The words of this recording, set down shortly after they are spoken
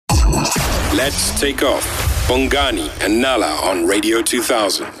Let's take off. Bongani and Nala on Radio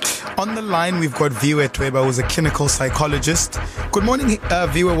 2000. On the line, we've got Viwe Dweba, who's a clinical psychologist. Good morning,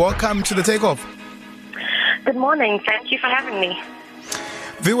 Viwe. Welcome to the Takeoff. Good morning. Thank you for having me.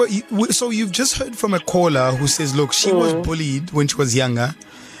 Viwe, so you've just heard from a caller who says, look, she was bullied when she was younger,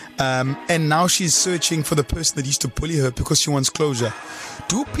 and now she's searching for the person that used to bully her because she wants closure.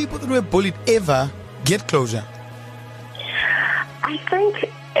 Do people that were bullied ever get closure? I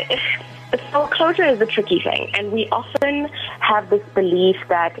think so. Closure is a tricky thing, and we often have this belief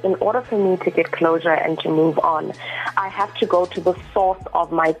that in order for me to get closure and to move on, I have to go to the source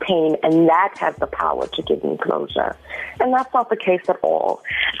of my pain, and that has the power to give me closure. And that's not the case at all.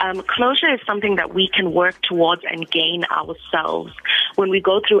 Closure is something that we can work towards and gain ourselves when we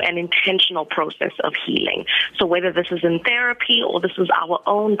go through an intentional process of healing. So whether this is in therapy or this is our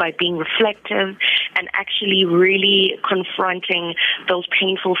own by being reflective and actually really confronting those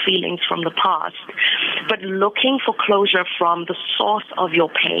painful feelings from the past. But looking for closure from the source of your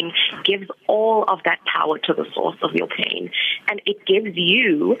pain gives all of that power to the source of your pain. And it gives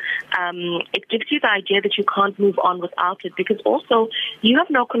you the idea that you can't move on without it, because also you have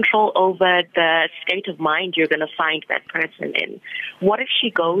no control over the state of mind you're going to find that person in. What if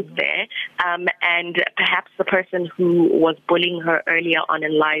she goes there and perhaps the person who was bullying her earlier on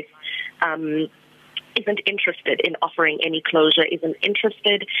in life isn't interested in offering any closure, isn't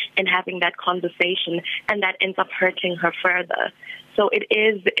interested in having that conversation, and that ends up hurting her further. So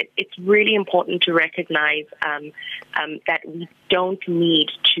it's really important to recognize that we don't need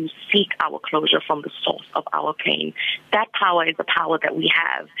to seek our closure from the source of our pain. That power is a power that we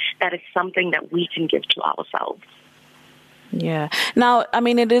have. That is something that we can give to ourselves. Yeah. Now, I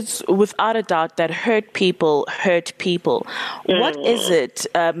mean, it is without a doubt that hurt people hurt people. What is it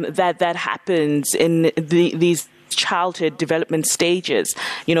that happens in these childhood development stages,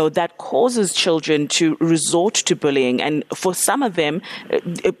 that causes children to resort to bullying? And for some of them,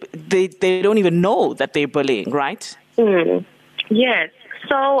 they don't even know that they're bullying, right? Yes.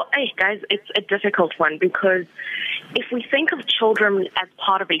 So, hey, guys, it's a difficult one because if we think of children as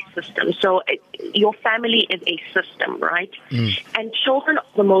part of a system, so your family is a system, right? And children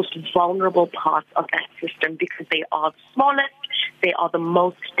are the most vulnerable parts of that system because they are the smallest, they are the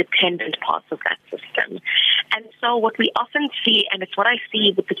most dependent parts of that system. And so what we often see, and it's what I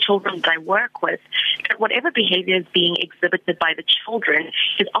see with the children that I work with, that whatever behavior is being exhibited by the children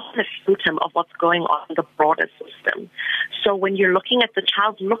is often a symptom of what's going on in the broader system. So when you're looking at the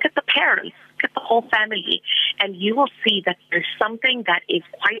child, look at the parents, look at the whole family, and you will see that there's something that is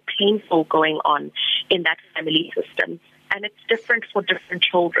quite painful going on in that family system. And it's different for different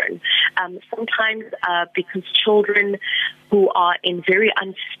children. Sometimes because children who are in very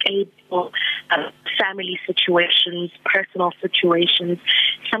unstable family situations, personal situations,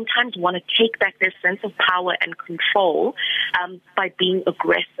 sometimes want to take back their sense of power and control by being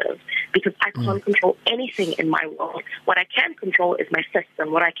aggressive, because I can't control anything in my world. What I can control is my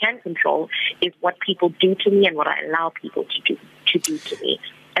system. What I can control is what people do to me and what I allow people to do to me.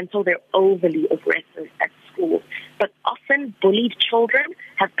 And so they're overly aggressive at school. But often bullied children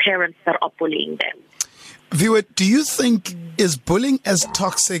have parents that are bullying them. Viwe, do you think is bullying as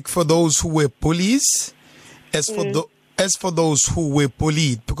toxic for those who were bullies as for those who were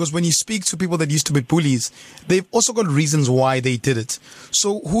bullied? Because when you speak to people that used to be bullies, they've also got reasons why they did it.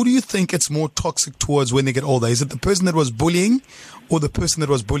 So who do you think it's more toxic towards when they get older? Is it the person that was bullying or the person that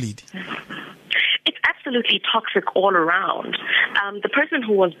was bullied? Absolutely toxic all around. The person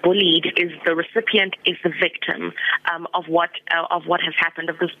who was bullied is the recipient, is the victim of what has happened,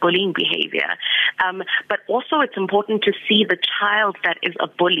 of this bullying behavior. But also it's important to see the child that is a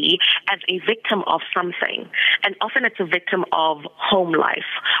bully as a victim of something. And often it's a victim of home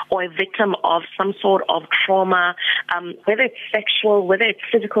life or a victim of some sort of trauma, whether it's sexual, whether it's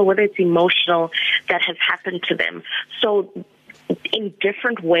physical, whether it's emotional, that has happened to them. So in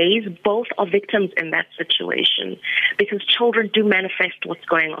different ways, both are victims in that situation, because children do manifest what's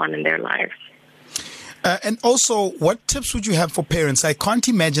going on in their lives. And also, what tips would you have for parents? I can't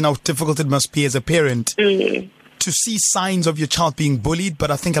imagine how difficult it must be as a parent to see signs of your child being bullied, but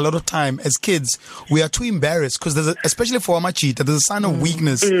I think a lot of time as kids, we are too embarrassed because especially for Amachita, there's a sign of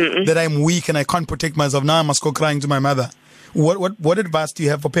weakness that I'm weak and I can't protect myself. Now I must go crying to my mother. What advice do you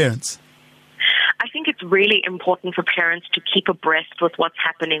have for parents? I think it's really important for parents to keep abreast with what's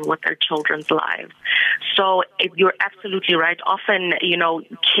happening with their children's lives. So you're absolutely right. Often,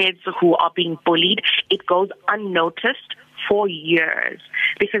 kids who are being bullied, it goes unnoticed for years.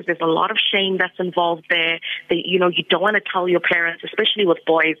 because there's a lot of shame that's involved there. You don't want to tell your parents, especially with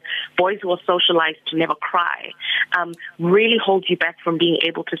boys who are socialized to never cry, really holds you back from being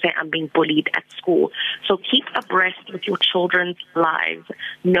able to say, I'm being bullied at school. So keep abreast with your children's lives.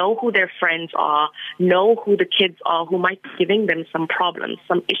 Know who their friends are. Know who the kids are who might be giving them some problems,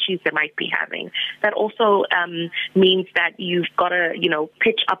 some issues they might be having. That also means that you've got to,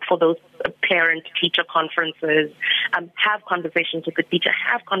 pitch up for those parent-teacher conferences, have conversations with the teacher,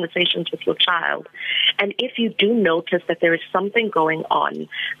 have conversations with your child. And if you do notice that there is something going on,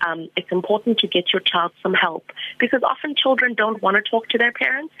 it's important to get your child some help, because often children don't want to talk to their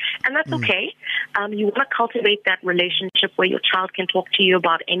parents, and that's okay. You want to cultivate that relationship where your child can talk to you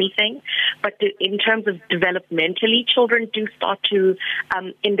about anything. But in terms of developmentally, children do start to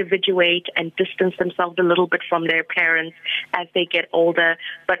individuate and distance themselves a little bit from their parents as they get older.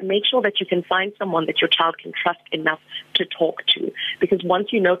 But make sure that you can find someone that your child can trust enough to talk to. Because once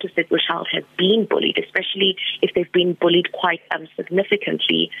you notice that your child has been bullied, especially if they've been bullied quite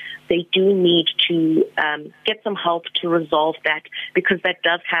significantly, they do need to get some help to resolve that, because that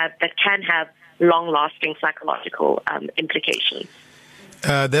can have long-lasting psychological implications.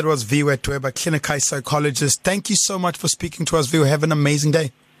 That was Viwe Dweba, clinical psychologist. Thank you so much for speaking to us, Viwe. Have an amazing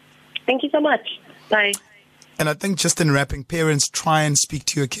day. Thank you so much. Bye. And I think just in wrapping, parents, try and speak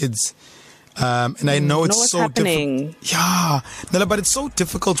to your kids. And I know it's so difficult. Yeah. No, but it's so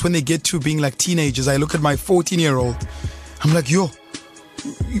difficult when they get to being like teenagers. I look at my 14-year-old. I'm like,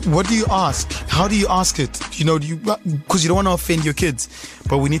 what do you ask? How do you ask it? Because you don't want to offend your kids.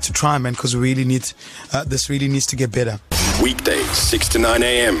 But we need to try, man, because we really need, this really needs to get better. Weekdays, 6 to 9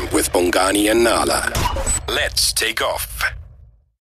 a.m. with Bongani and Nala. Let's take off.